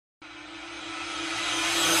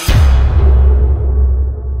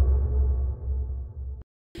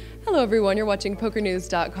Hello everyone, you're watching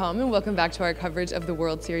PokerNews.com and welcome back to our coverage of the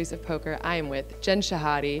World Series of Poker. I am with Jen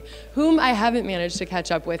Shahade, whom I haven't managed to catch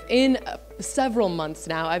up with in several months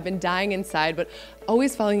now. I've been dying inside, but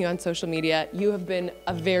always following you on social media. You have been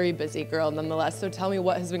a very busy girl nonetheless, so tell me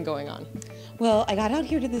what has been going on. Well, I got out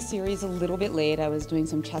here to this series a little bit late. I was doing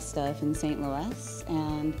some chess stuff in St. Louis,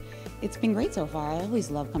 and it's been great so far. I always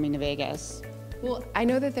love coming to Vegas. Well, I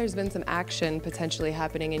know that there's been some action potentially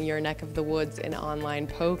happening in your neck of the woods in online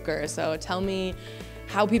poker, so tell me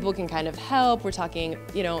how people can kind of help. We're talking,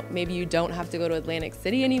 maybe you don't have to go to Atlantic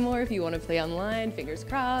City anymore if you want to play online, fingers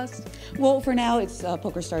crossed. Well, for now it's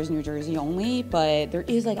PokerStars New Jersey only, but there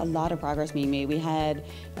is like a lot of progress being made. We had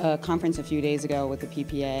a conference a few days ago with the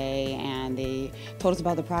PPA, and they told us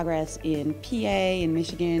about the progress in PA, in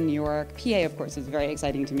Michigan, New York. PA, of course, is very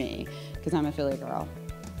exciting to me because I'm a Philly girl.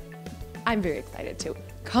 I'm very excited too.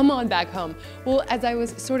 Come on back home. Well, as I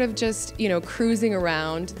was sort of just, cruising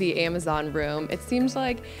around the Amazon room, it seems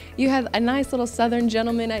like you had a nice little Southern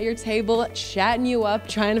gentleman at your table chatting you up,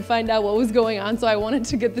 trying to find out what was going on, so I wanted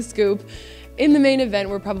to get the scoop. In the main event,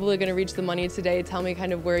 we're probably going to reach the money today. Tell me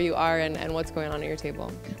kind of where you are and what's going on at your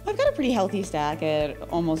table. I've got a pretty healthy stack at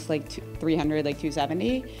almost like 300, like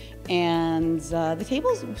 270. And the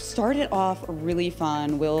tables started off really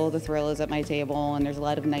fun. Will the Thrill is at my table, and there's a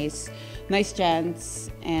lot of nice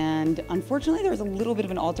gents. And unfortunately, there was a little bit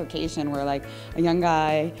of an altercation where like a young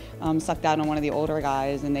guy sucked out on one of the older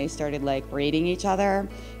guys, and they started like raiding each other.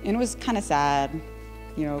 And it was kind of sad.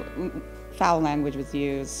 Foul language was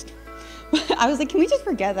used. I was like, can we just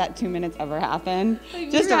forget that 2 minutes ever happened?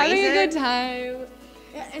 Like, just we're having a good time.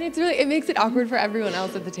 Yeah, and it makes it awkward for everyone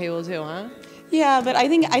else at the table too, huh? Yeah, but I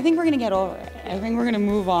think we're gonna get over it. I think we're gonna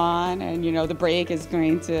move on, and the break is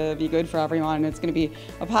going to be good for everyone, and it's gonna be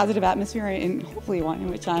a positive atmosphere, and hopefully one in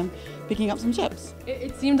which I'm picking up some chips.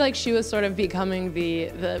 It seemed like she was sort of becoming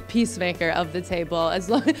the peacemaker of the table. As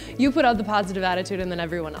long as you put out the positive attitude, and then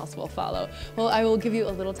everyone else will follow. Well, I will give you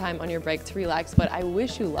a little time on your break to relax, but I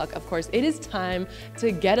wish you luck. Of course, it is time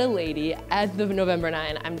to get a lady at the November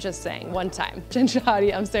 9. I'm just saying, one time. Jen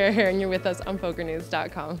Shahade, I'm Sarah here, and you're with us on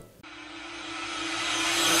PokerNews.com.